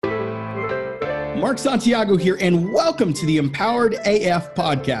Mark Santiago here, and welcome to the Empowered AF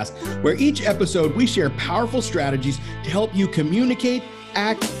podcast, where each episode we share powerful strategies to help you communicate,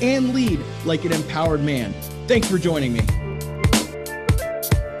 act, and lead like an empowered man. Thanks for joining me.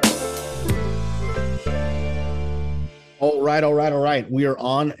 All right. We are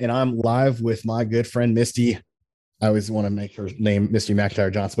on, and I'm live with my good friend, Misty. I always want to make her name Misty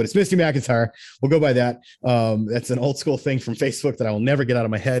McIntyre Johnson, but it's Misty McIntyre. We'll go by that. That's an old school thing from Facebook that I will never get out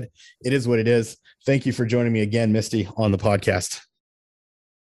of my head. It is what it is. Thank you for joining me again, Misty, on the podcast.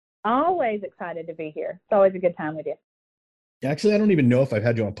 Always excited to be here. It's always a good time with you. Actually, I don't even know if I've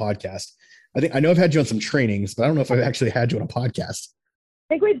had you on a podcast. I know I've had you on some trainings, but I don't know if I've actually had you on a podcast.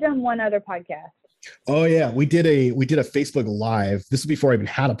 I think we've done one other podcast. Oh yeah, we did a Facebook Live. This was before I even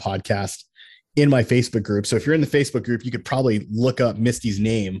had a podcast in my Facebook group. So if you're in the Facebook group, you could probably look up Misty's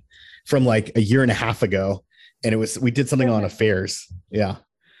name from like a year and a half ago. And we did something on affairs. Yeah.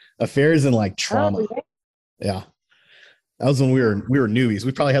 Affairs and like trauma. Oh, yeah. That was when we were newbies.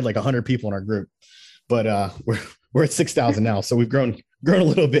 We probably had like 100 people in our group, but we're at 6,000 now. So we've grown a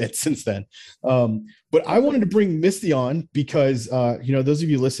little bit since then. But I wanted to bring Misty on because, those of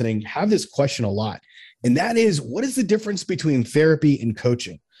you listening have this question a lot. And that is, what is the difference between therapy and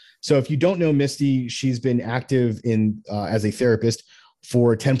coaching? So if you don't know Misty, she's been active in as a therapist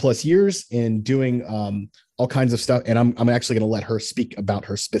for 10 plus years and doing all kinds of stuff. And I'm actually going to let her speak about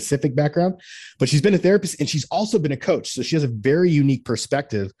her specific background, but she's been a therapist and she's also been a coach. So she has a very unique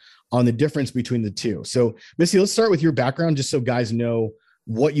perspective on the difference between the two. So Misty, let's start with your background, just so guys know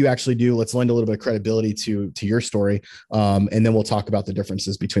what you actually do. Let's lend a little bit of credibility to your story. And then we'll talk about the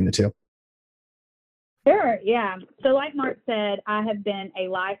differences between the two. Sure. Yeah. So like Mark said, I have been a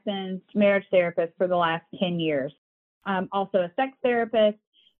licensed marriage therapist for the last 10 years. I'm also a sex therapist.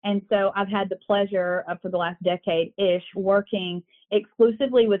 And so I've had the pleasure of, for the last decade-ish, working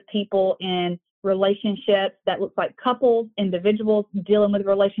exclusively with people in relationships that look like couples, individuals dealing with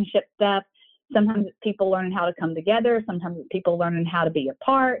relationship stuff. Sometimes it's people learning how to come together. Sometimes it's people learning how to be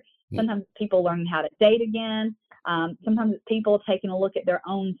apart. Sometimes it's people learning how to date again. Sometimes it's people taking a look at their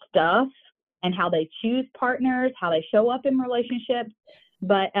own stuff and how they choose partners, how they show up in relationships.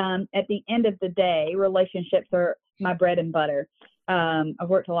 But at the end of the day, relationships are my bread and butter. I've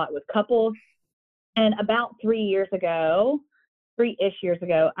worked a lot with couples. And about 3-ish years ago,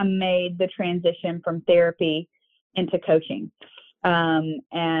 I made the transition from therapy into coaching.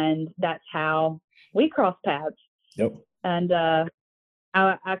 And that's how we crossed paths. Yep. And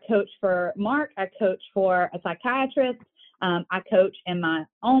I coach for Mark. I coach for a psychiatrist. I coach in my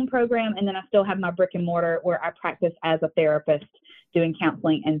own program, and then I still have my brick and mortar where I practice as a therapist doing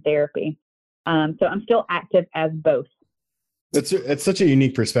counseling and therapy. So I'm still active as both. It's such a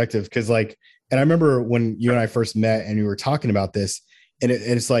unique perspective because and I remember when you and I first met and we were talking about this, and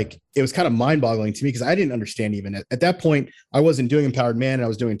it's like, it was kind of mind boggling to me because I didn't understand even at that point. I wasn't doing Empowered Man. And I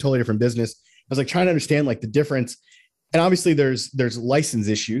was doing a totally different business. I was like trying to understand like the difference. And obviously there's license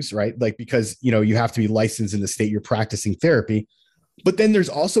issues, right? Like, because, you have to be licensed in the state you're practicing therapy, but then there's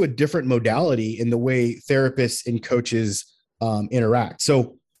also a different modality in the way therapists and coaches interact.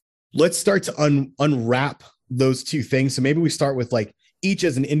 So let's start to unwrap those two things. So maybe we start with like each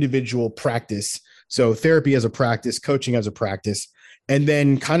as an individual practice. So therapy as a practice, coaching as a practice, and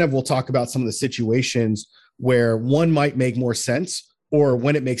then kind of we'll talk about some of the situations where one might make more sense, or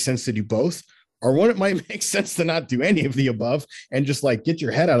when it makes sense to do both, or when it might make sense to not do any of the above and just like get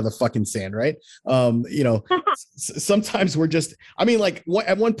your head out of the fucking sand, right? Sometimes we're just,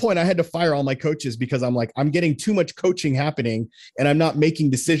 at one point I had to fire all my coaches because I'm getting too much coaching happening and I'm not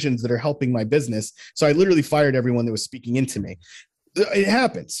making decisions that are helping my business. So I literally fired everyone that was speaking into me. It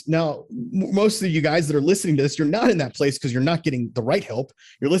happens. Now, most of you guys that are listening to this, you're not in that place because you're not getting the right help.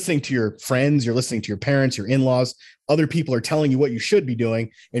 You're listening to your friends, you're listening to your parents, your in-laws. Other people are telling you what you should be doing,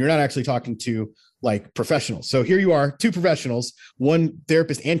 and you're not actually talking to like professionals. So here you are, two professionals, one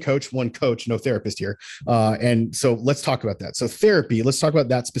therapist and coach, one coach, no therapist here. And so let's talk about that. So therapy, let's talk about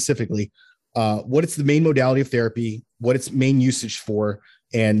that specifically. What is the main modality of therapy, what its main usage for,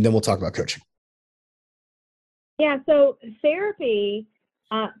 and then we'll talk about coaching. Yeah, so therapy,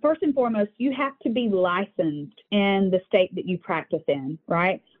 first and foremost, you have to be licensed in the state that you practice in,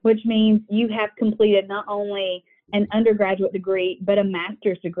 right? Which means you have completed not only an undergraduate degree, but a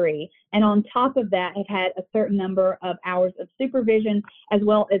master's degree. And on top of that, have had a certain number of hours of supervision as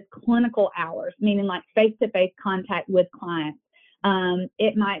well as clinical hours, meaning like face-to-face contact with clients.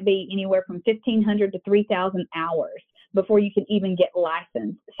 It might be anywhere from 1,500 to 3,000 hours before you can even get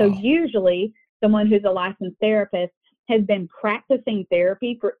licensed. So usually someone who's a licensed therapist has been practicing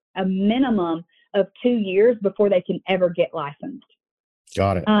therapy for a minimum of 2 years before they can ever get licensed.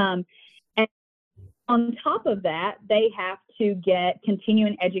 Got it. And On top of that, they have to get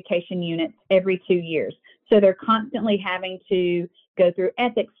continuing education units every 2 years. So they're constantly having to go through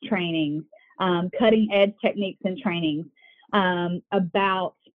ethics trainings, cutting edge techniques and trainings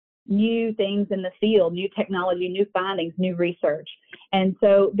about new things in the field, new technology, new findings, new research. And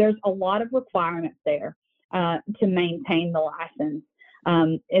so there's a lot of requirements there to maintain the license,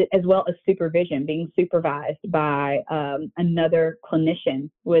 as well as supervision, being supervised by another clinician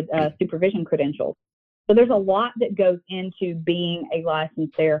with supervision credentials. So there's a lot that goes into being a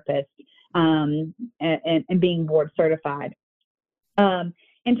licensed therapist and being board certified.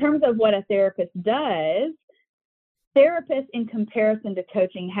 In terms of what a therapist does, therapists, in comparison to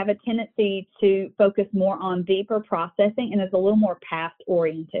coaching, have a tendency to focus more on deeper processing and is a little more past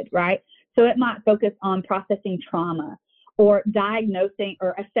oriented, right? So it might focus on processing trauma or diagnosing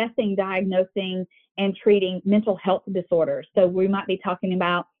or assessing, diagnosing, and treating mental health disorders. So we might be talking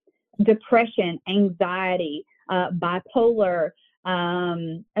about depression, anxiety, bipolar,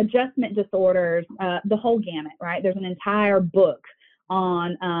 adjustment disorders, the whole gamut, right? There's an entire book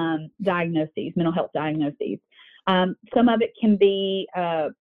on diagnoses, mental health diagnoses. Some of it can be,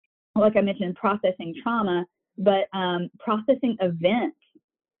 like I mentioned, processing trauma, but processing events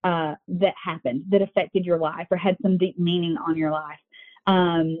that happened that affected your life or had some deep meaning on your life.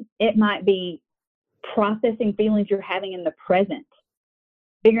 It might be processing feelings you're having in the present,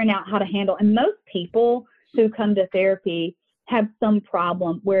 figuring out how to handle. And most people who come to therapy have some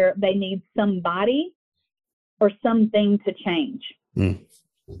problem where they need somebody or something to change.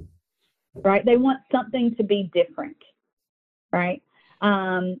 Right? They want something to be different, right?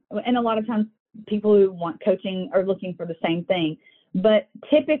 And a lot of times people who want coaching are looking for the same thing. But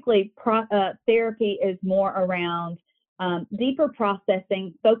typically therapy is more around deeper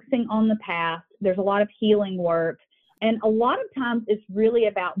processing, focusing on the past. There's a lot of healing work. And a lot of times it's really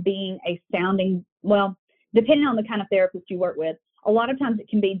about being a sounding, well, depending on the kind of therapist you work with, a lot of times it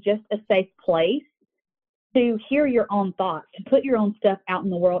can be just a safe place to hear your own thoughts, to put your own stuff out in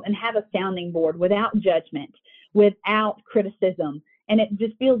the world and have a sounding board without judgment, without criticism. And it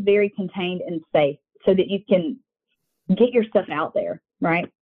just feels very contained and safe so that you can get your stuff out there,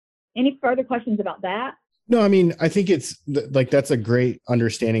 right? Any further questions about that? No, I mean, I think it's like, that's a great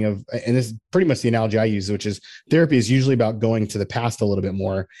understanding of, and this is pretty much the analogy I use, which is therapy is usually about going to the past a little bit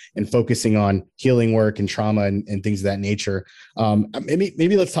more and focusing on healing work and trauma and things of that nature.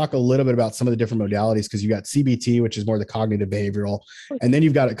 Maybe let's talk a little bit about some of the different modalities, because you got CBT, which is more the cognitive behavioral, and then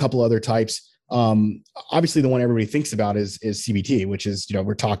you've got a couple other types. Obviously the one everybody thinks about is CBT, which is,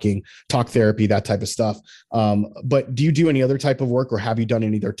 we're talk therapy, that type of stuff. But do you do any other type of work, or have you done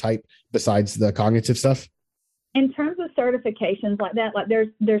any other type besides the cognitive stuff? In terms of certifications like that, like there's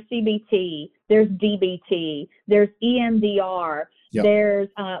CBT, there's DBT, there's EMDR, yep. There's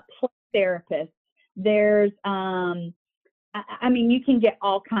play therapist, there's I mean, you can get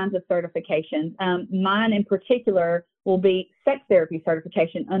all kinds of certifications. Mine in particular will be sex therapy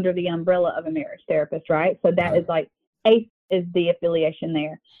certification under the umbrella of a marriage therapist, right? So that is like ACE is the affiliation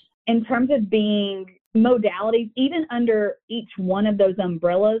there. In terms of being modalities, even under each one of those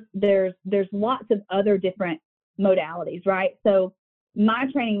umbrellas, there's lots of other different modalities, right? So my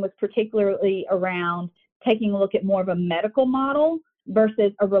training was particularly around taking a look at more of a medical model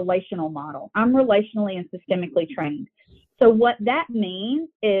versus a relational model. I'm relationally and systemically trained. So what that means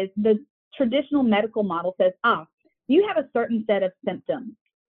is the traditional medical model says, you have a certain set of symptoms.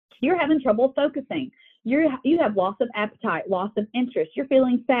 You're having trouble focusing. You have loss of appetite, loss of interest. You're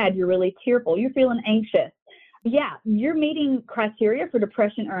feeling sad. You're really tearful. You're feeling anxious. Yeah, you're meeting criteria for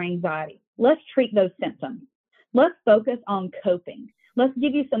depression or anxiety. Let's treat those symptoms. Let's focus on coping. Let's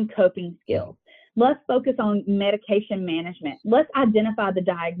give you some coping skills. Let's focus on medication management. Let's identify the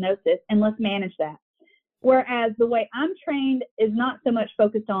diagnosis and let's manage that. Whereas the way I'm trained is not so much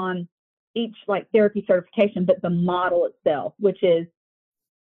focused on each like therapy certification, but the model itself, which is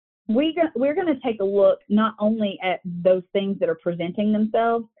we're going to take a look not only at those things that are presenting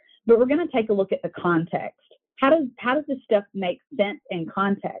themselves, but we're going to take a look at the context. How does this stuff make sense in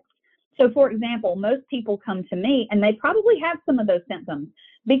context? So, for example, most people come to me and they probably have some of those symptoms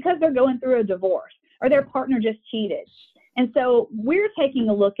because they're going through a divorce or their partner just cheated. And so we're taking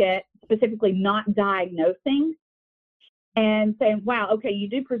a look at specifically not diagnosing and saying, wow, okay, you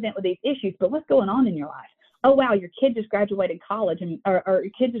do present with these issues, but what's going on in your life? Oh, wow, your kid just graduated college or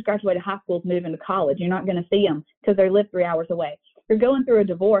your kid just graduated high school, is moving to college. You're not going to see them because they live 3 hours away. You're going through a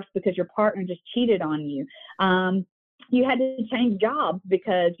divorce because your partner just cheated on you. You had to change jobs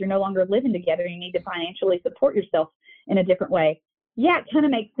because you're no longer living together. You need to financially support yourself in a different way. Yeah, it kind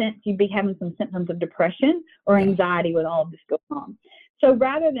of makes sense you'd be having some symptoms of depression or anxiety with all of this going on. So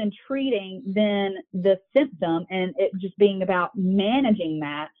rather than treating then the symptom and it just being about managing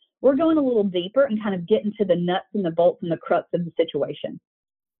that, we're going a little deeper and kind of getting to the nuts and the bolts and the crux of the situation,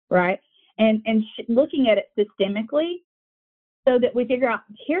 right? And looking at it systemically so that we figure out,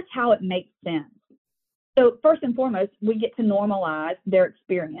 here's how it makes sense. So first and foremost, we get to normalize their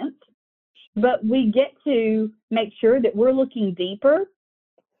experience, but we get to make sure that we're looking deeper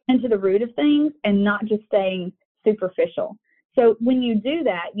into the root of things and not just staying superficial. So when you do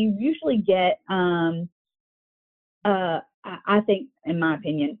that, you usually get, I think, in my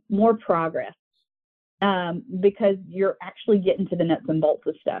opinion, more progress because you're actually getting to the nuts and bolts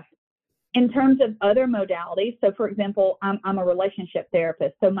of stuff. In terms of other modalities, so for example, I'm a relationship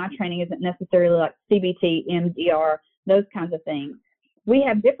therapist, so my training isn't necessarily like CBT, MDR, those kinds of things. We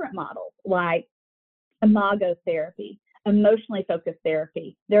have different models like Imago therapy, emotionally focused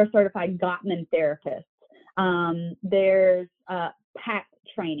therapy. There are certified Gottman therapists. There's PACT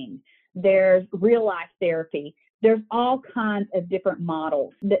training. There's real life therapy. There's all kinds of different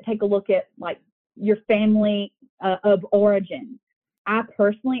models that take a look at like your family of origin. I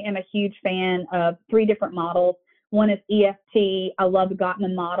personally am a huge fan of 3 different models. One is EFT. I love the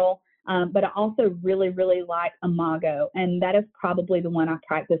Gottman model, but I also really, really like Imago. And that is probably the one I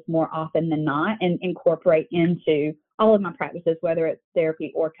practice more often than not and incorporate into all of my practices, whether it's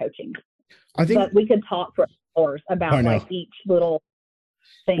therapy or coaching. I think, but we could talk for hours about like each little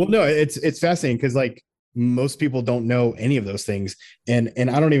thing. Well, no, it's fascinating because like most people don't know any of those things. And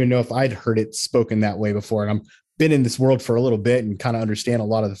I don't even know if I'd heard it spoken that way before. And I'm been in this world for a little bit and kind of understand a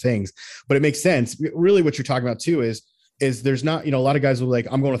lot of the things, but it makes sense. Really what you're talking about too is there's not, a lot of guys will be like,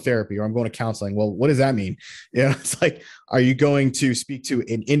 I'm going to therapy or I'm going to counseling. Well, what does that mean? It's like, are you going to speak to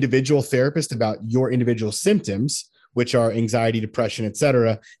an individual therapist about your individual symptoms, which are anxiety, depression, et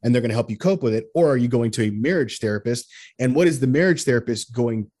cetera, and they're going to help you cope with it? Or are you going to a marriage therapist? And what is the marriage therapist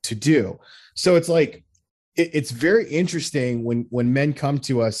going to do? So it's like, it's very interesting when men come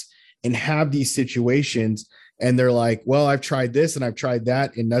to us and have these situations and they're like, well, I've tried this and I've tried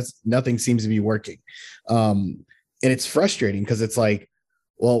that and nothing seems to be working. And it's frustrating because it's like,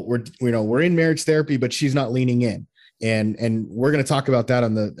 well, we're in marriage therapy, but she's not leaning in. And we're going to talk about that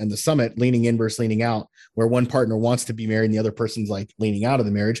on the summit, leaning in versus leaning out, where one partner wants to be married and the other person's like leaning out of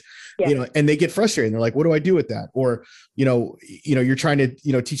the marriage, and they get frustrated. And they're like, what do I do with that? Or, you're trying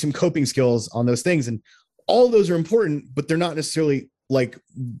to, teach them coping skills on those things. And all of those are important, but they're not necessarily like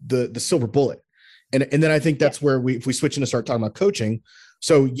the silver bullet. And then I think that's where if we switch and start talking about coaching.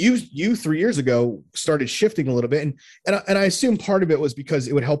 So you 3 years ago started shifting a little bit, and I assume part of it was because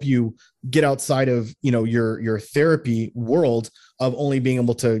it would help you get outside of your therapy world of only being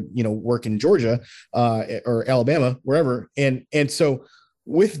able to work in Georgia or Alabama, wherever. And so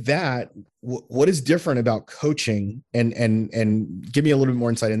with that, what is different about coaching, and give me a little bit more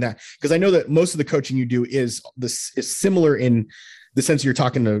insight in that, because I know that most of the coaching you do is similar in the sense you're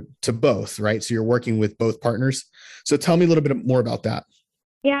talking to both, right? So you're working with both partners. So tell me a little bit more about that.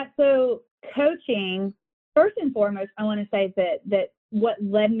 Yeah. So coaching, first and foremost, I want to say that what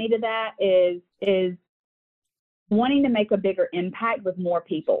led me to that is wanting to make a bigger impact with more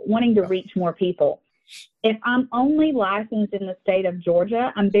people, wanting to reach more people. If I'm only licensed in the state of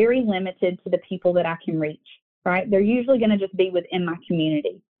Georgia, I'm very limited to the people that I can reach, right? They're usually going to just be within my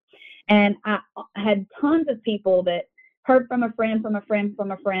community. And I had tons of people that heard from a friend,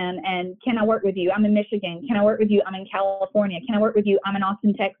 and can I work with you? I'm in Michigan. Can I work with you? I'm in California. Can I work with you? I'm in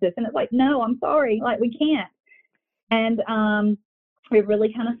Austin, Texas. And it's like, no, I'm sorry. Like, we can't. And it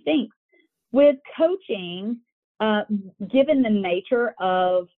really kind of stinks. With coaching, given the nature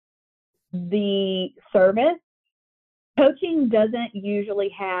of the service, coaching doesn't usually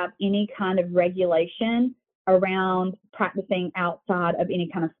have any kind of regulation around practicing outside of any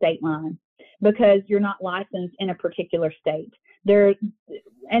kind of state line, because you're not licensed in a particular state.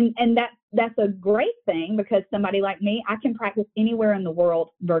 And that's a great thing, because somebody like me, I can practice anywhere in the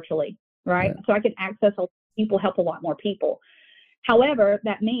world virtually, right? Yeah. So I can access people, help a lot more people. However,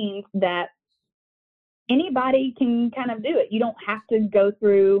 that means that anybody can kind of do it. You don't have to go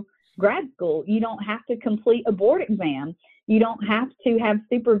through grad school. You don't have to complete a board exam. You don't have to have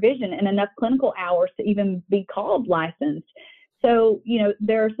supervision and enough clinical hours to even be called licensed. So,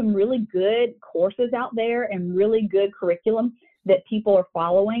 there are some really good courses out there and really good curriculum that people are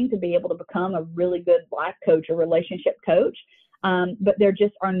following to be able to become a really good life coach or relationship coach. But there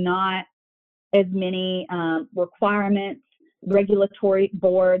just are not as many requirements, regulatory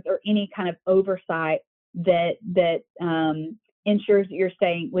boards, or any kind of oversight that ensures that you're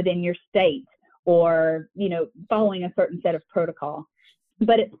staying within your state or, following a certain set of protocol.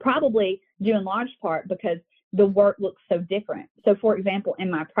 But it's probably due in large part because the work looks so different. So for example, in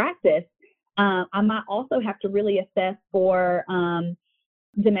my practice, I might also have to really assess for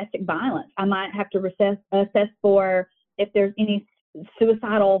domestic violence. I might have to assess for if there's any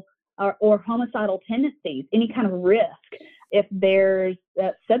suicidal or homicidal tendencies, any kind of risk, if there's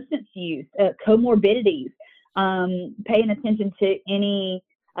substance use, comorbidities, paying attention to any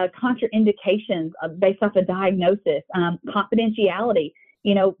contraindications based off a diagnosis, confidentiality.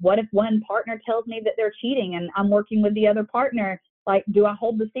 You know, what if one partner tells me that they're cheating and I'm working with the other partner? Like, do I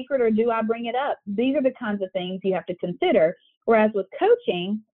hold the secret or do I bring it up? These are the kinds of things you have to consider. Whereas with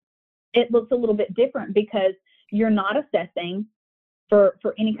coaching, it looks a little bit different because you're not assessing for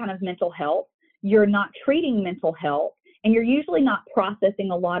any kind of mental health. You're not treating mental health, and you're usually not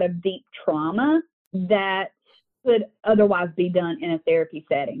processing a lot of deep trauma that could otherwise be done in a therapy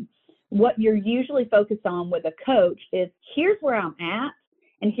setting. What you're usually focused on with a coach is, here's where I'm at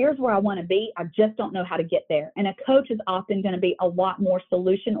and here's where I want to be. I just don't know how to get there. And a coach is often going to be a lot more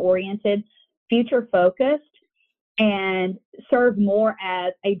solution-oriented, future-focused, and serve more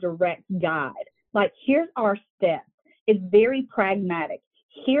as a direct guide. Like, here's our steps. It's very pragmatic.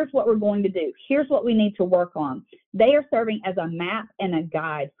 Here's what we're going to do. Here's what we need to work on. They are serving as a map and a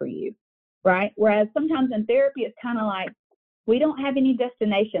guide for you, right? Whereas sometimes in therapy, it's kind of like, we don't have any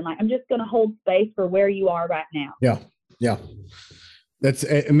destination. Like, I'm just going to hold space for where you are right now. Yeah. Yeah.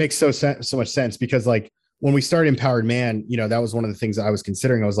 It makes so much sense, because like when we started Empowered Man, you know, that was one of the things I was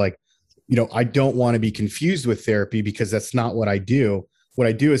considering. I was like, you know, I don't want to be confused with therapy, because that's not what I do. What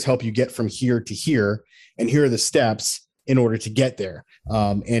I do is help you get from here to here, and here are the steps in order to get there.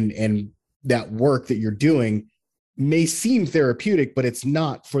 And that work that you're doing may seem therapeutic, but it's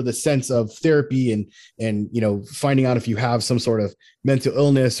not, for the sense of therapy and you know, finding out if you have some sort of mental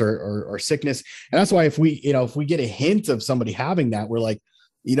illness or sickness. And that's why if we get a hint of somebody having that, we're like,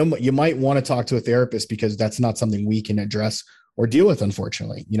 you know, you might want to talk to a therapist, because that's not something we can address or deal with.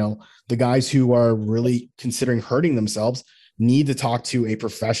 Unfortunately, you know, the guys who are really considering hurting themselves need to talk to a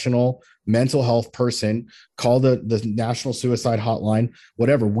professional mental health person. Call the National Suicide Hotline,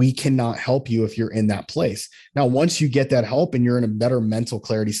 whatever. We cannot help you if you're in that place. Now, once you get that help and you're in a better mental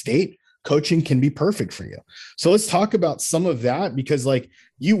clarity state, coaching can be perfect for you. So let's talk about some of that, because like,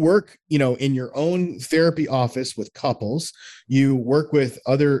 you work, you know, in your own therapy office with couples, you work with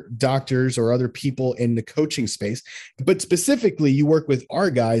other doctors or other people in the coaching space, but specifically you work with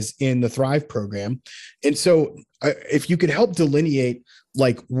our guys in the Thrive program. And so if you could help delineate,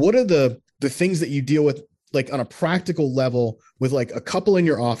 like, what are the things that you deal with, like on a practical level, with like a couple in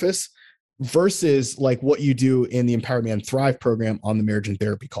your office versus like what you do in the Empowered Man Thrive program on the marriage and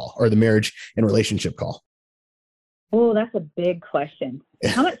therapy call, or the marriage and relationship call? Oh, that's a big question.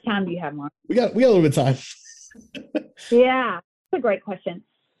 How much time do you have, Mark? We got a little bit of time. Yeah, that's a great question.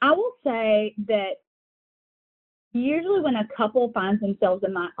 I will say that usually when a couple finds themselves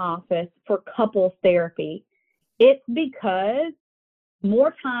in my office for couples therapy, it's because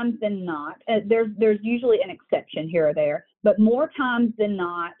more times than not, there's usually an exception here or there, but more times than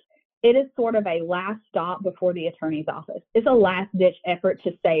not, it is sort of a last stop before the attorney's office. It's a last ditch effort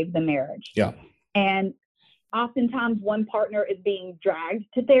to save the marriage. Yeah. And oftentimes one partner is being dragged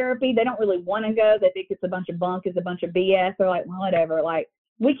to therapy. They don't really want to go. They think it's a bunch of bunk, it's a bunch of BS. They're like, well, whatever, like,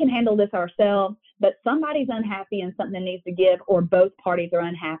 we can handle this ourselves, but somebody's unhappy and something needs to give, or both parties are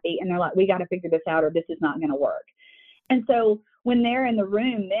unhappy and they're like, we got to figure this out or this is not going to work. And so when they're in the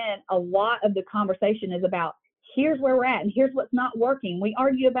room, then a lot of the conversation is about, here's where we're at and here's what's not working. We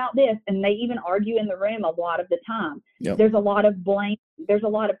argue about this, and they even argue in the room a lot of the time. Yep. There's a lot of blame. There's a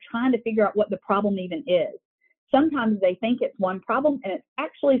lot of trying to figure out what the problem even is. Sometimes they think it's one problem and it's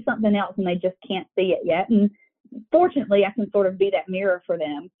actually something else, and they just can't see it yet. And fortunately, I can sort of be that mirror for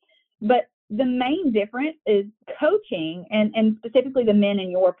them. But the main difference is coaching, and specifically the men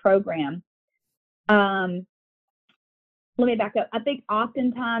in your program. Let me back up. I think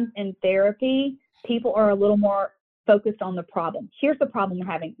oftentimes in therapy, people are a little more focused on the problem. Here's the problem we're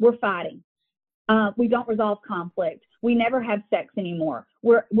having. We're fighting. We don't resolve conflict. We never have sex anymore.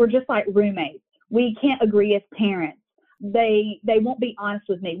 We're just like roommates. We can't agree as parents. They won't be honest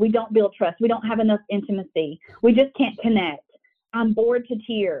with me. We don't build trust. We don't have enough intimacy. We just can't connect. I'm bored to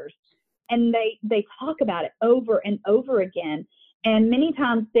tears. And they talk about it over and over again. And many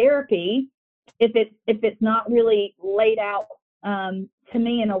times therapy, if it's not really laid out to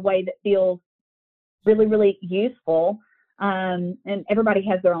me in a way that feels really, really useful, and everybody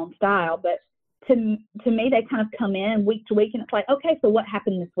has their own style, but to me, they kind of come in week to week, and it's like, okay, so what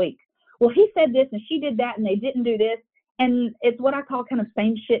happened this week? Well, he said this and she did that and they didn't do this. And it's what I call kind of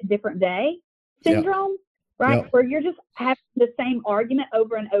same shit, different day syndrome. right? Yep. Where you're just having the same argument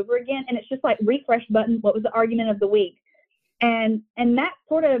over and over again. And it's just like refresh button. What was the argument of the week? And that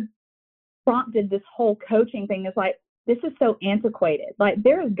sort of prompted this whole coaching thing. It's like, this is so antiquated. Like,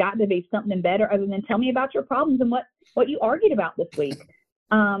 there has got to be something better other than tell me about your problems and what you argued about this week.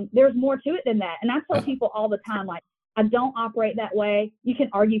 There's more to it than that. And I tell people all the time, like, I don't operate that way. You can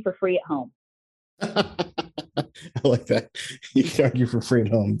argue for free at home. I like that. You can argue for free at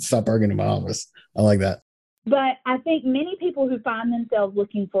home. Stop arguing in my office. I like that. But I think many people who find themselves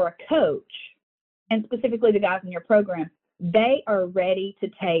looking for a coach, and specifically the guys in your program, they are ready to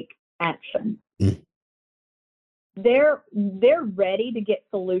take action. Mm. They're ready to get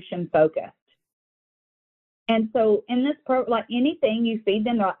solution focused. And so in this like anything you feed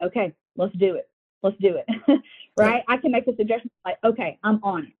them, they're like, okay, let's do it. Let's do it. Right? Yeah. I can make a suggestion like, okay, I'm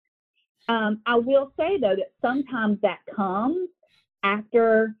on it. I will say though that sometimes that comes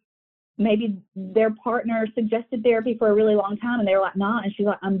after maybe their partner suggested therapy for a really long time and they're like, nah, and she's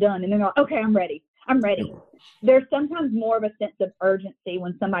like, I'm done. And they're like, okay, I'm ready. There's sometimes more of a sense of urgency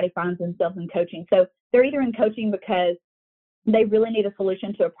when somebody finds themselves in coaching. So they're either in coaching because they really need a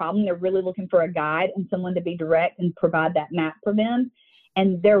solution to a problem. They're really looking for a guide and someone to be direct and provide that map for them.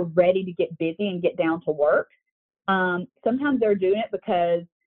 And they're ready to get busy and get down to work. Sometimes they're doing it because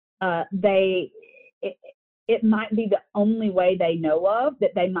it might be the only way they know of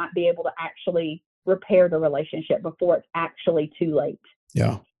that they might be able to actually repair the relationship before it's actually too late.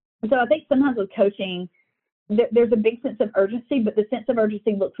 Yeah. So I think sometimes with coaching, there's a big sense of urgency, but the sense of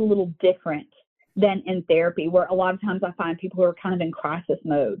urgency looks a little different than in therapy, where a lot of times I find people who are kind of in crisis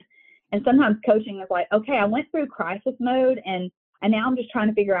mode. And sometimes coaching is like, okay, I went through crisis mode and now I'm just trying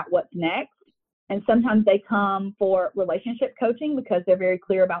to figure out what's next. And sometimes they come for relationship coaching because they're very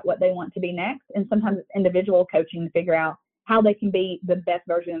clear about what they want to be next. And sometimes it's individual coaching to figure out how they can be the best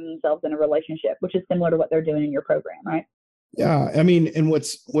version of themselves in a relationship, which is similar to what they're doing in your program, right? Yeah. I mean, and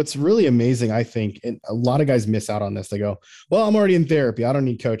what's really amazing, I think, and a lot of guys miss out on this. They go, well, I'm already in therapy. I don't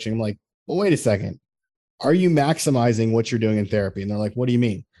need coaching. I'm like, well, wait a second. Are you maximizing what you're doing in therapy? And they're like, what do you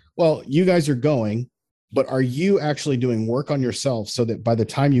mean? Well, you guys are going, but are you actually doing work on yourself so that by the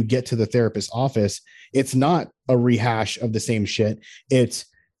time you get to the therapist's office, it's not a rehash of the same shit. It's,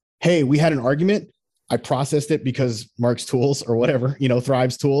 hey, we had an argument. I processed it because Mark's tools or whatever,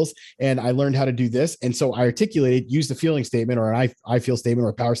 Thrive's tools. And I learned how to do this. And so I articulated, used a feeling statement or an I feel statement or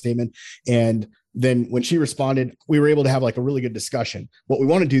a power statement. And then when she responded, we were able to have like a really good discussion. What we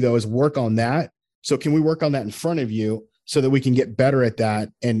want to do though is work on that. So can we work on that in front of you so that we can get better at that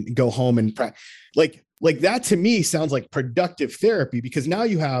and go home and like that to me sounds like productive therapy, because now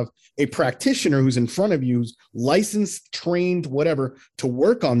you have a practitioner who's in front of you, who's licensed, trained, whatever, to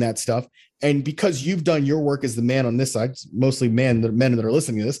work on that stuff. And because you've done your work as the man on this side, mostly men that are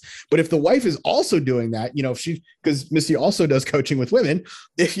listening to this, but if the wife is also doing that, because Missy also does coaching with women,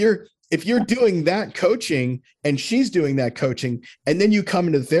 if you're doing that coaching and she's doing that coaching, and then you come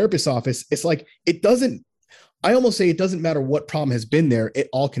into the therapist's office, it's like, I almost say it doesn't matter what problem has been there. It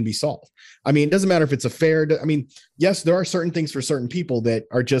all can be solved. I mean, it doesn't matter if it's yes, there are certain things for certain people that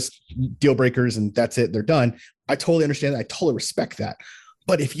are just deal breakers and that's it. They're done. I totally understand that. I totally respect that.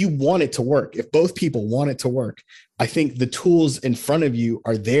 But if you want it to work, if both people want it to work, I think the tools in front of you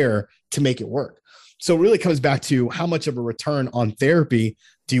are there to make it work. So it really comes back to how much of a return on therapy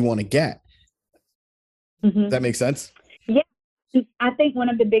do you want to get? Mm-hmm. Does that make sense? Yeah. I think one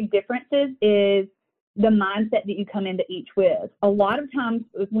of the big differences is the mindset that you come into each with. A lot of times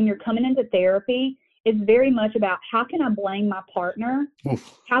when you're coming into therapy, it's very much about how can I blame my partner?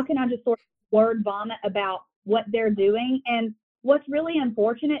 Oof. How can I just sort of word vomit about what they're doing? And what's really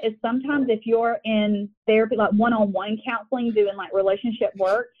unfortunate is sometimes if you're in therapy, like one-on-one counseling, doing like relationship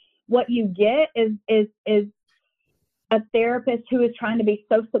work, what you get is a therapist who is trying to be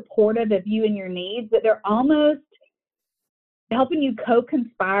so supportive of you and your needs that they're almost helping you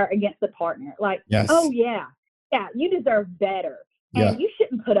co-conspire against the partner. Like, yes. Oh yeah, you deserve better. And you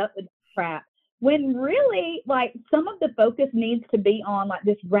shouldn't put up with crap. When really, like, some of the focus needs to be on like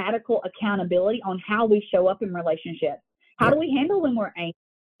this radical accountability on how we show up in relationships. How do we handle when we're angry?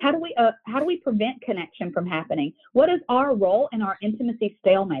 How do we prevent connection from happening? What is our role in our intimacy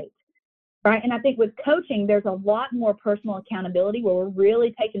stalemate? Right. And I think with coaching, there's a lot more personal accountability where we're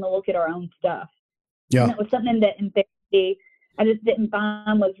really taking a look at our own stuff. Yeah. And it was something that in therapy I just didn't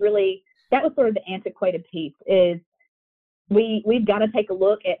find was really, that was sort of the antiquated piece, is we've got to take a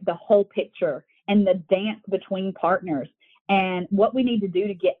look at the whole picture and the dance between partners and what we need to do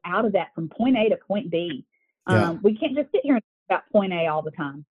to get out of that from point A to point B. We can't just sit here and talk about point A all the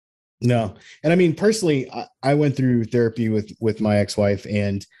time. No. And I mean, personally, I went through therapy with my ex-wife,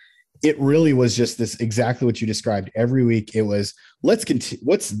 and it really was just this exactly what you described. Every week it was, let's continue,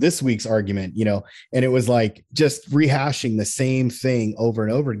 what's this week's argument, and it was like just rehashing the same thing over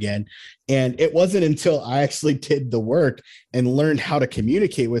and over again. And it wasn't until I actually did the work and learned how to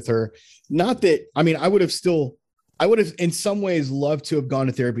communicate with her. Not that, I mean, I would have in some ways loved to have gone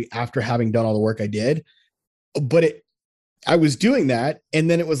to therapy after having done all the work I did, but I was doing that, and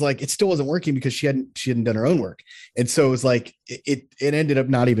then it was like it still wasn't working because she hadn't done her own work, and so it was like it ended up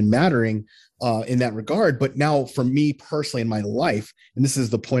not even mattering in that regard. But now, for me personally in my life, and this is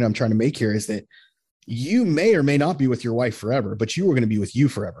the point I'm trying to make here, is that you may or may not be with your wife forever, but you are going to be with you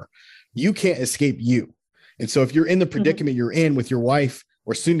forever. You can't escape you, and so if you're in the predicament you're in with your wife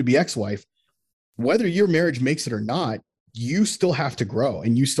or soon to be ex-wife, whether your marriage makes it or not, you still have to grow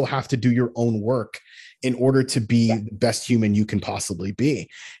and you still have to do your own work in order to be the best human you can possibly be.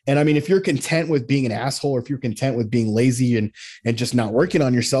 And I mean, if you're content with being an asshole, or if you're content with being lazy and just not working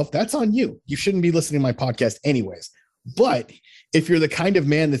on yourself, that's on you. You shouldn't be listening to my podcast anyways. But if you're the kind of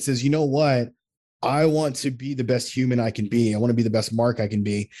man that says, you know what, I want to be the best human I can be, I want to be the best Mark I can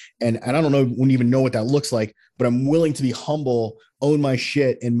be, and I don't know, wouldn't even know what that looks like, but I'm willing to be humble, own my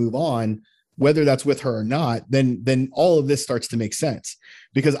shit, and move on, whether that's with her or not, then all of this starts to make sense.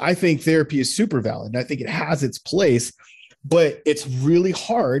 Because I think therapy is super valid and I think it has its place, but it's really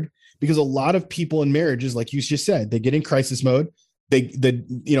hard because a lot of people in marriages, like you just said, they get in crisis mode.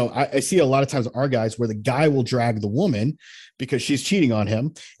 I see a lot of times our guys where the guy will drag the woman because she's cheating on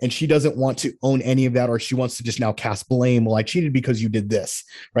him and she doesn't want to own any of that, or she wants to just now cast blame. Well, I cheated because you did this,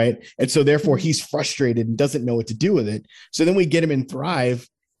 right? And so therefore he's frustrated and doesn't know what to do with it. So then we get him in Thrive,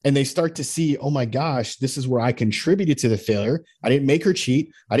 and they start to see, oh my gosh, this is where I contributed to the failure. I didn't make her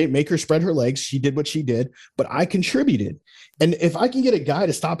cheat. I didn't make her spread her legs. She did what she did, but I contributed. And if I can get a guy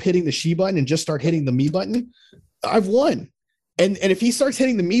to stop hitting the she button and just start hitting the me button, I've won. And if he starts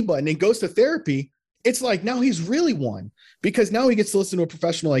hitting the me button and goes to therapy, it's like now he's really won, because now he gets to listen to a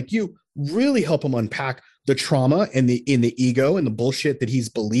professional like you really help him unpack the trauma and the ego and the bullshit that he's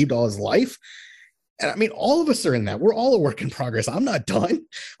believed all his life. And I mean, all of us are in that. We're all a work in progress. I'm not done.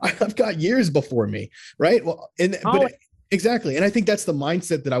 I've got years before me, right? Well, exactly. And I think that's the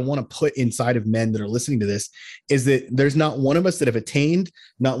mindset that I want to put inside of men that are listening to this, is that there's not one of us that have attained,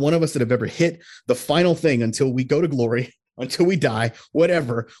 not one of us that have ever hit the final thing until we go to glory, until we die,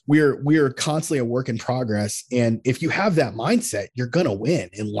 whatever. We're constantly a work in progress. And if you have that mindset, you're going to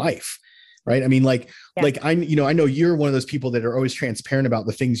win in life. Right. I mean, I know you're one of those people that are always transparent about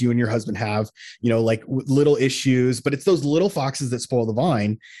the things you and your husband have, like little issues, but it's those little foxes that spoil the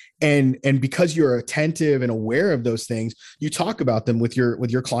vine. And because you're attentive and aware of those things, you talk about them with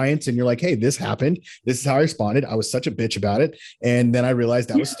your clients, and you're like, hey, this happened. This is how I responded. I was such a bitch about it. And then I realized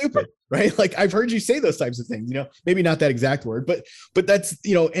that was stupid. Right. Like I've heard you say those types of things, maybe not that exact word, but that's,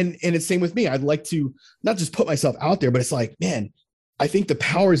 and it's same with me. I'd like to not just put myself out there, but it's like, man, I think the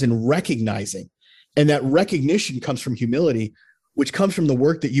power is in recognizing, and that recognition comes from humility, which comes from the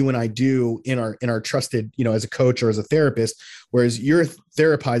work that you and I do in our trusted, as a coach or as a therapist, whereas you're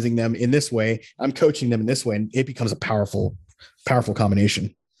therapizing them in this way, I'm coaching them in this way, and it becomes a powerful, powerful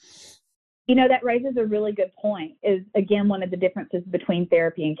combination. That raises a really good point. Is again, one of the differences between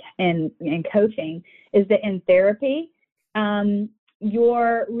therapy and coaching is that in therapy,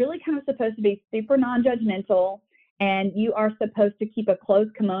 you're really kind of supposed to be super non-judgmental, and you are supposed to keep a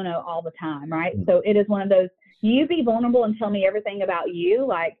closed kimono all the time, right? So it is one of those, you be vulnerable and tell me everything about you,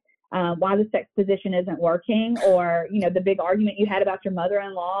 like why the sex position isn't working, or, the big argument you had about your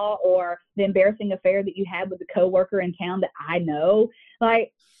mother-in-law, or the embarrassing affair that you had with a coworker in town that I know.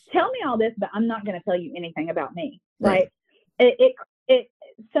 Like, tell me all this, but I'm not going to tell you anything about me. Right. Like it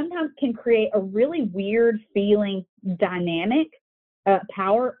sometimes can create a really weird feeling dynamic,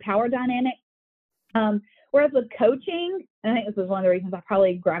 power dynamic. Whereas with coaching, and I think this is one of the reasons I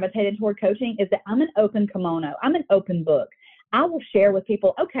probably gravitated toward coaching, is that I'm an open kimono. I'm an open book. I will share with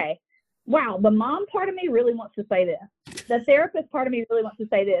people, okay, wow, the mom part of me really wants to say this. The therapist part of me really wants to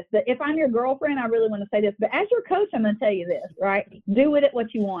say this. That if I'm your girlfriend, I really want to say this. But as your coach, I'm going to tell you this, right? Do with it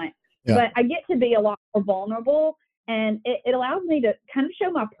what you want. Yeah. But I get to be a lot more vulnerable, and it allows me to kind of show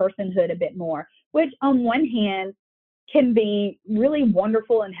my personhood a bit more, which on one hand can be really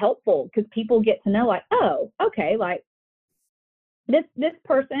wonderful and helpful, because people get to know, like, oh, okay, like this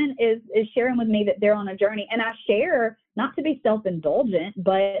person is sharing with me that they're on a journey. And I share not to be self-indulgent,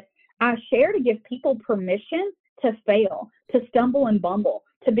 but I share to give people permission to fail, to stumble and bumble,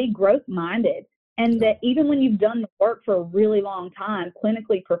 to be growth-minded. And that even when you've done the work for a really long time,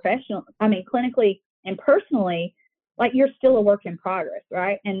 clinically and personally, like, you're still a work in progress,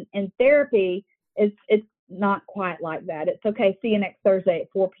 right? And therapy it's not quite like that. It's okay. See you next Thursday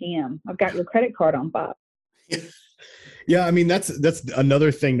at 4 p.m. I've got your credit card on file. Yeah, I mean, that's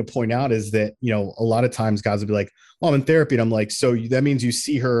another thing to point out is that, you know, a lot of times guys will be like, well, I'm in therapy. And I'm like, so that means you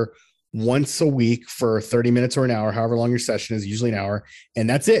see her once a week for 30 minutes or an hour, however long your session is, usually an hour, and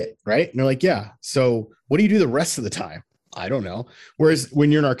that's it, right? And they're like, yeah. So what do you do the rest of the time? I don't know. Whereas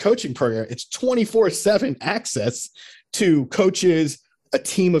when you're in our coaching program, it's 24/7 access to coaches, a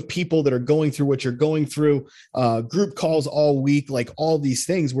team of people that are going through what you're going through, group calls all week, like all these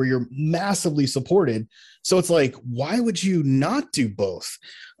things where you're massively supported. So it's like, why would you not do both?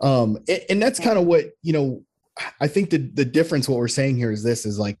 And that's kind of what, you know, I think the difference, what we're saying here is this,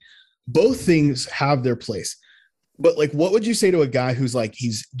 is like, both things have their place. But like, what would you say to a guy who's like,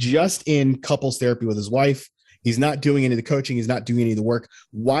 he's just in couples therapy with his wife, he's not doing any of the coaching, he's not doing any of the work?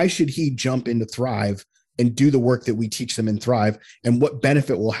 Why should he jump into Thrive and do the work that we teach them in Thrive? And what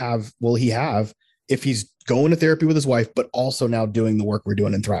benefit will he have if he's going to therapy with his wife, but also now doing the work we're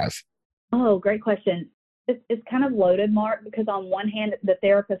doing in Thrive? Oh, great question. It's kind of loaded, Mark, because on one hand, the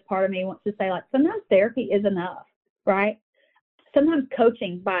therapist part of me wants to say, like, sometimes therapy is enough, right? Sometimes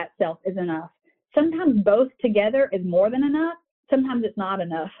coaching by itself is enough. Sometimes both together is more than enough. Sometimes it's not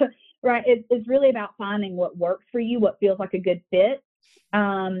enough, right? It's really about finding what works for you, what feels like a good fit.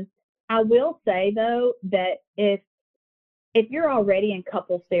 I will say, though, that if you're already in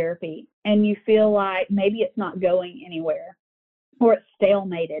couples therapy and you feel like maybe it's not going anywhere, or it's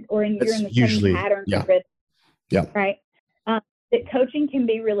stalemated, or you're in the same patterns of rhythm, right? That coaching can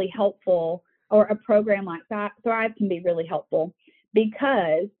be really helpful, or a program like Thrive can be really helpful,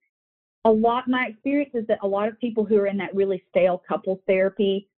 because my experience is that a lot of people who are in that really stale couples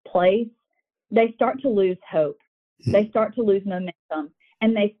therapy place, they start to lose hope. They start to lose momentum,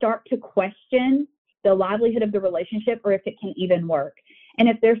 and they start to question the livelihood of the relationship, or if it can even work. And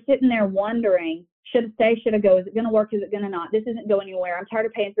if they're sitting there wondering, should I stay, should I go? Is it going to work? Is it going to not? This isn't going anywhere. I'm tired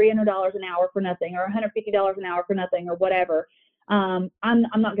of paying $300 an hour for nothing, or $150 an hour for nothing, or whatever. I'm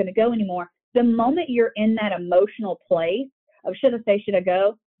not going to go anymore. The moment you're in that emotional place of should I stay, should I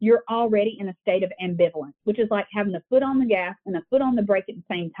go, you're already in a state of ambivalence, which is like having a foot on the gas and a foot on the brake at the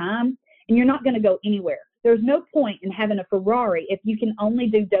same time, and you're not going to go anywhere. There's no point in having a Ferrari if you can only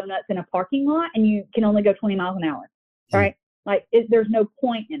do donuts in a parking lot and you can only go 20 miles an hour, right? Like, there's no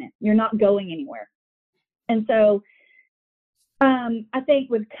point in it. You're not going anywhere. And so I think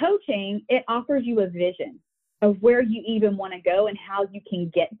with coaching, it offers you a vision of where you even want to go and how you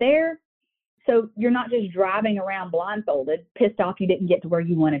can get there. So you're not just driving around blindfolded, pissed off you didn't get to where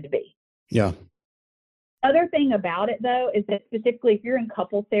you wanted to be. Yeah. Other thing about it, though, is that specifically if you're in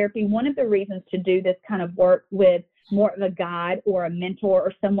couples therapy, one of the reasons to do this kind of work with more of a guide or a mentor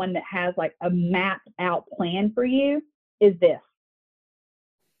or someone that has like a mapped out plan for you is this.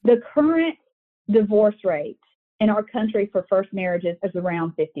 The current divorce rate in our country for first marriages is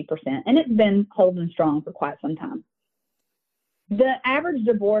around 50%, and it's been holding strong for quite some time. The average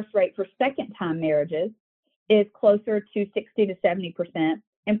divorce rate for second-time marriages is closer to 60 to 70%,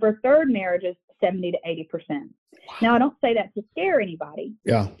 and for third marriages, 70 to 80%. Wow. Now, I don't say that to scare anybody,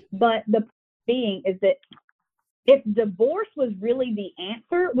 but the point being is that if divorce was really the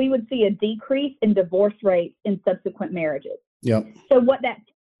answer, we would see a decrease in divorce rates in subsequent marriages. Yep. So what that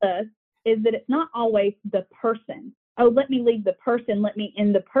tells us is that it's not always the person. Oh, let me leave the person, let me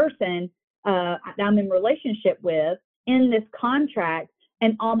end the person I'm in relationship with in this contract,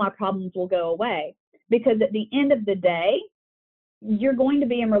 and all my problems will go away. Because at the end of the day, you're going to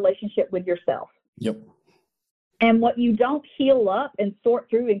be in relationship with yourself. Yep. And what you don't heal up and sort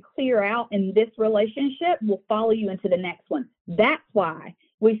through and clear out in this relationship will follow you into the next one. That's why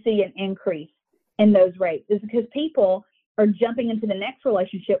we see an increase in those rates, is because people are jumping into the next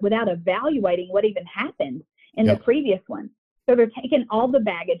relationship without evaluating what even happened in the previous one. So they're taking all the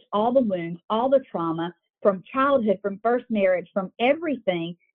baggage, all the wounds, all the trauma from childhood, from first marriage, from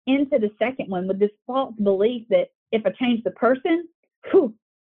everything into the second one with this false belief that if I change the person,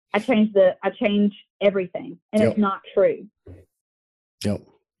 I change everything. And it's not true. Yep.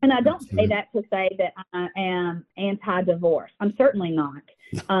 And I don't say that to say that I am anti-divorce. I'm certainly not.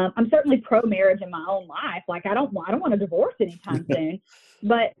 I'm certainly pro-marriage in my own life. Like, I don't want a divorce anytime soon.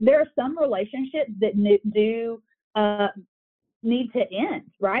 But there are some relationships that do need to end,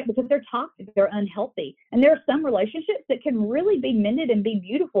 right? Because they're toxic, they're unhealthy. And there are some relationships that can really be mended and be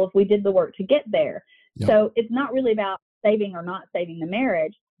beautiful if we did the work to get there. Yep. So it's not really about saving or not saving the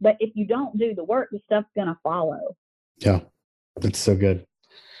marriage, but if you don't do the work, the stuff's going to follow. Yeah, that's so good.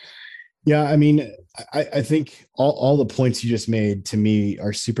 Yeah, I mean, I think all the points you just made to me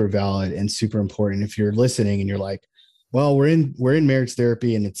are super valid and super important. If you're listening and you're like, well, we're in marriage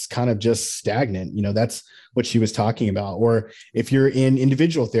therapy and it's kind of just stagnant. That's what she was talking about. Or if you're in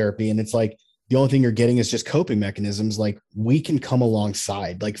individual therapy and it's like the only thing you're getting is just coping mechanisms, like we can come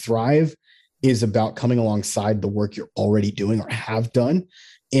alongside. Like Thrive is about coming alongside the work you're already doing or have done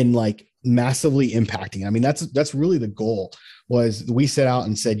in like massively impacting. I mean, that's really the goal. Was we set out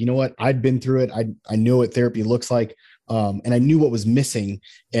and said, you know what, I'd been through it. I knew what therapy looks like. And I knew what was missing.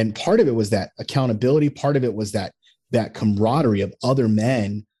 And part of it was that accountability. Part of it was that camaraderie of other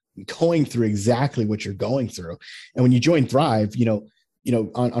men going through exactly what you're going through. And when you join Thrive,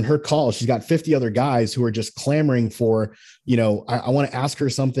 on her call, she's got 50 other guys who are just clamoring for, I want to ask her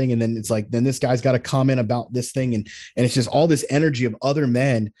something. And then it's like, then this guy's got a comment about this thing. And it's just all this energy of other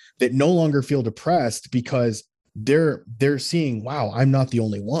men that no longer feel depressed because they're seeing, wow, I'm not the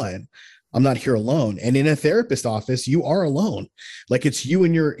only one. I'm not here alone. And in a therapist office, you are alone. Like it's you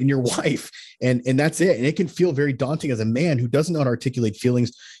and your wife, and that's it. And it can feel very daunting as a man who doesn't know how to articulate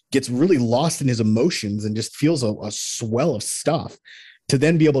feelings, gets really lost in his emotions and just feels a swell of stuff, to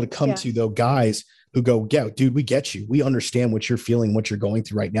then be able to come to those guys who go, yeah, dude, we get you. We understand what you're feeling, what you're going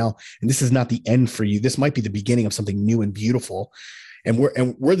through right now. And this is not the end for you. This might be the beginning of something new and beautiful. And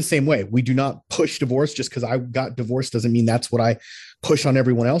we're the same way. We do not push divorce. Just because I got divorced doesn't mean that's what I push on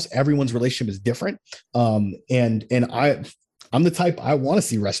everyone else. Everyone's relationship is different. And I'm the type, I want to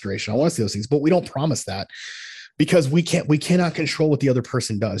see restoration. I want to see those things, but we don't promise that because we cannot control what the other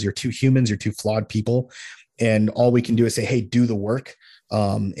person does. You're two humans, you're two flawed people. And all we can do is say, hey, do the work.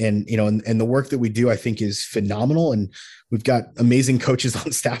 And the work that we do, I think, is phenomenal. And we've got amazing coaches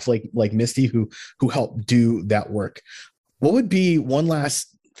on staff like Misty who help do that work. What would be one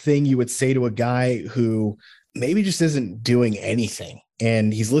last thing you would say to a guy who maybe just isn't doing anything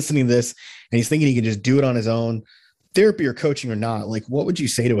and he's listening to this and he's thinking he can just do it on his own, therapy or coaching or not? Like, what would you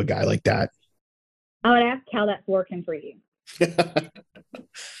say to a guy like that? I would ask how that's working for you.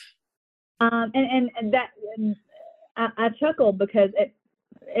 And that I chuckle because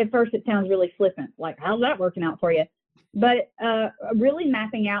at first it sounds really flippant, like how's that working out for you? But really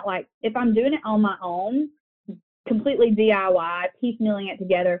mapping out, like if I'm doing it on my own, completely DIY, piecemealing it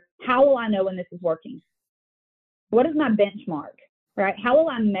together, how will I know when this is working? What is my benchmark, right? How will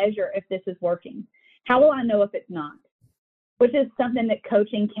I measure if this is working? How will I know if it's not? Which is something that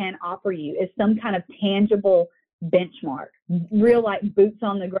coaching can offer you, is some kind of tangible benchmark, real like boots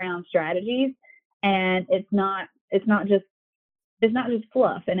on the ground strategies. And it's not just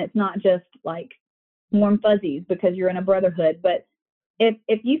fluff, and it's not just like warm fuzzies because you're in a brotherhood. But if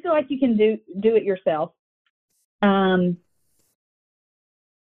you feel like you can do it yourself,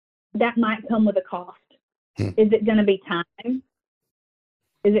 that might come with a cost. Is it going to be time?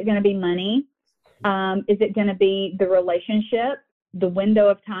 Is it going to be money? Is it going to be the relationship, the window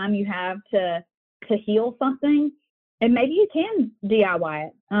of time you have to heal something? And maybe you can DIY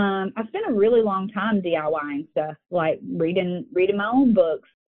it. I spent a really long time DIYing stuff, like reading my own books.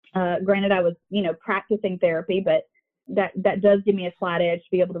 Granted, I was, practicing therapy, but that does give me a slight edge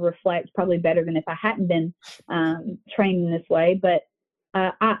to be able to reflect probably better than if I hadn't been trained in this way. But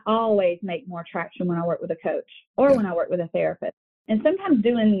I always make more traction when I work with a coach or when I work with a therapist. And sometimes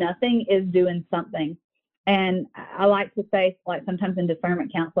doing nothing is doing something. And I like to say, like sometimes in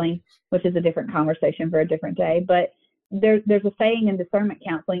discernment counseling, which is a different conversation for a different day, but there's a saying in discernment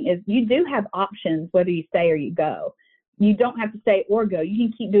counseling is you do have options whether you stay or you go. You don't have to stay or go. You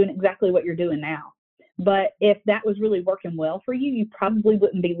can keep doing exactly what you're doing now. But if that was really working well for you, you probably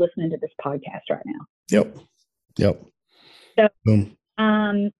wouldn't be listening to this podcast right now. Yep. So Boom.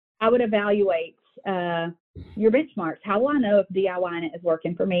 I would evaluate your benchmarks. How will I know if DIYing it is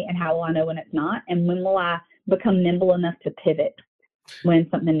working for me, and how will I know when it's not? And when will I become nimble enough to pivot when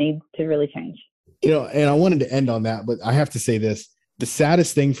something needs to really change? And I wanted to end on that, but I have to say this. The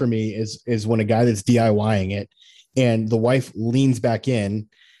saddest thing for me is when a guy that's DIYing it and the wife leans back in,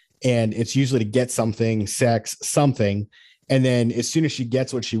 and it's usually to get something, sex, something. And then as soon as she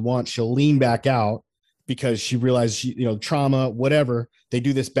gets what she wants, she'll lean back out because she realizes, trauma, whatever. They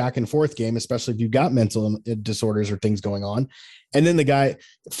do this back and forth game, especially if you've got mental disorders or things going on. And then the guy,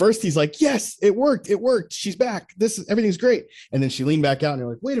 first he's like, yes, it worked. She's back. Everything's great. And then she leaned back out and you're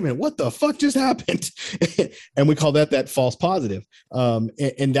like, wait a minute, what the fuck just happened? And we call that false positive.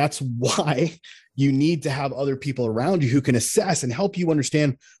 And that's why you need to have other people around you who can assess and help you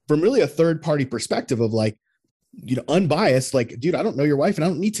understand from really a third party perspective of like, unbiased, like, dude, I don't know your wife and I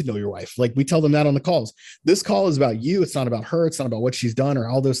don't need to know your wife. Like, we tell them that on the calls. This call is about you. It's not about her. It's not about what she's done or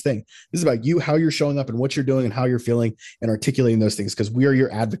all those things. This is about you, how you're showing up and what you're doing and how you're feeling and articulating those things. Cause we are your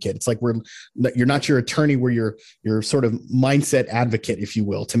advocate. It's like, you're not your attorney. We're your sort of mindset advocate, if you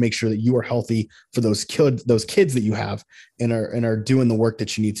will, to make sure that you are healthy for those kids that you have and are doing the work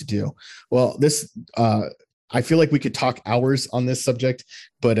that you need to do. Well, I feel like we could talk hours on this subject,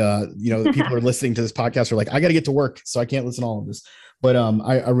 but the people who are listening to this podcast are like, I got to get to work, so I can't listen to all of this. But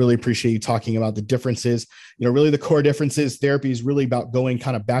I really appreciate you talking about the differences. Really the core differences. Therapy is really about going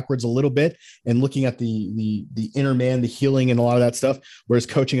kind of backwards a little bit and looking at the inner man, the healing, and a lot of that stuff. Whereas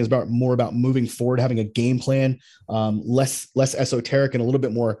coaching is more about moving forward, having a game plan, less esoteric and a little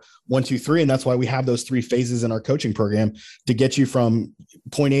bit more 1, 2, 3. And that's why we have those 3 phases in our coaching program to get you from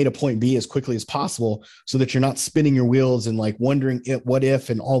point A to point B as quickly as possible, so that you're not spinning your wheels and like wondering what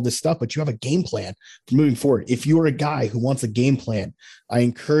if and all this stuff, but you have a game plan for moving forward. If you're a guy who wants a game plan, I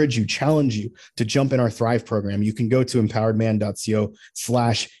encourage you, challenge you to jump in our Thrive program. You can go to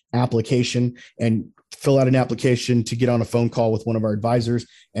empoweredman.co/application and fill out an application to get on a phone call with one of our advisors,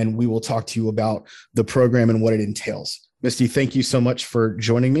 and we will talk to you about the program and what it entails. Misty, thank you so much for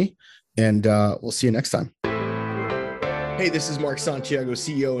joining me, and we'll see you next time. Hey, this is Mark Santiago,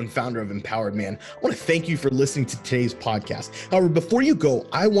 CEO and founder of Empowered Man. I want to thank you for listening to today's podcast. However, before you go,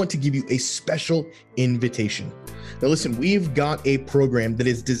 I want to give you a special invitation. Now listen, we've got a program that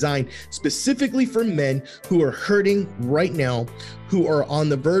is designed specifically for men who are hurting right now, who are on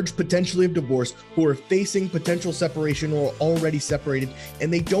the verge potentially of divorce, who are facing potential separation or already separated,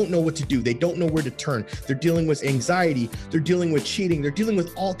 and they don't know what to do. They don't know where to turn. They're dealing with anxiety. They're dealing with cheating. They're dealing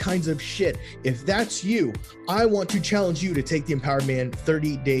with all kinds of shit. If that's you, I want to challenge you to take the Empowered Man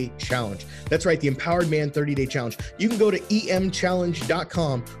 30-Day Challenge. That's right, the Empowered Man 30-Day Challenge. You can go to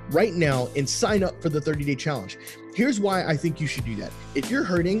emchallenge.com right now and sign up for the 30-Day Challenge. Here's why I think you should do that. If you're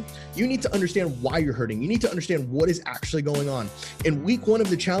hurting, you need to understand why you're hurting. You need to understand what is actually going on. In week 1 of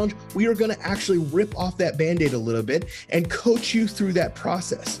the challenge, we are going to actually rip off that Band-Aid a little bit and coach you through that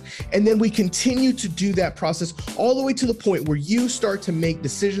process. And then we continue to do that process all the way to the point where you start to make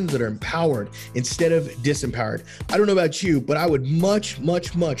decisions that are empowered instead of disempowered. I don't know about you, but I would much,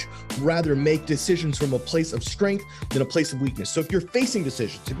 much, much rather make decisions from a place of strength than a place of weakness. So if you're facing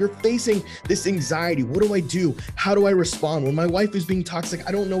decisions, if you're facing this anxiety, what do I do? How do I respond? When my wife is being toxic,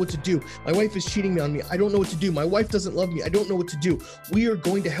 I don't know what to do. My wife is cheating on me. I don't know what to do. My wife doesn't love me. I don't know what to do. We are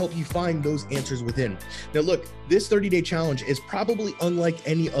going to help you find those answers within. Now, look, this 30-day challenge is probably unlike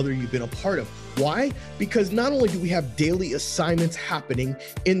any other you've been a part of. Why? Because not only do we have daily assignments happening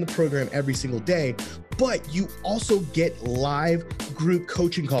in the program every single day, but you also get live group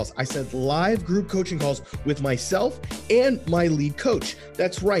coaching calls. I said live group coaching calls with myself and my lead coach.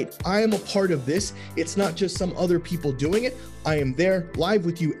 That's right. I am a part of this. It's not just some other people doing it. I am there live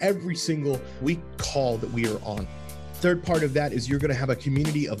with you every single week call that we are on. Third part of that is you're going to have a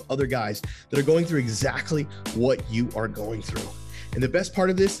community of other guys that are going through exactly what you are going through. And the best part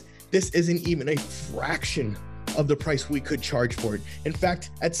of this isn't even a fraction of the price we could charge for it. In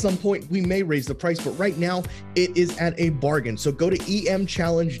fact, at some point we may raise the price, but right now it is at a bargain. So go to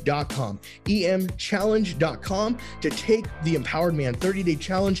emchallenge.com, emchallenge.com to take the Empowered Man 30-Day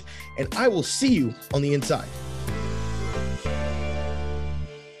Challenge, and I will see you on the inside.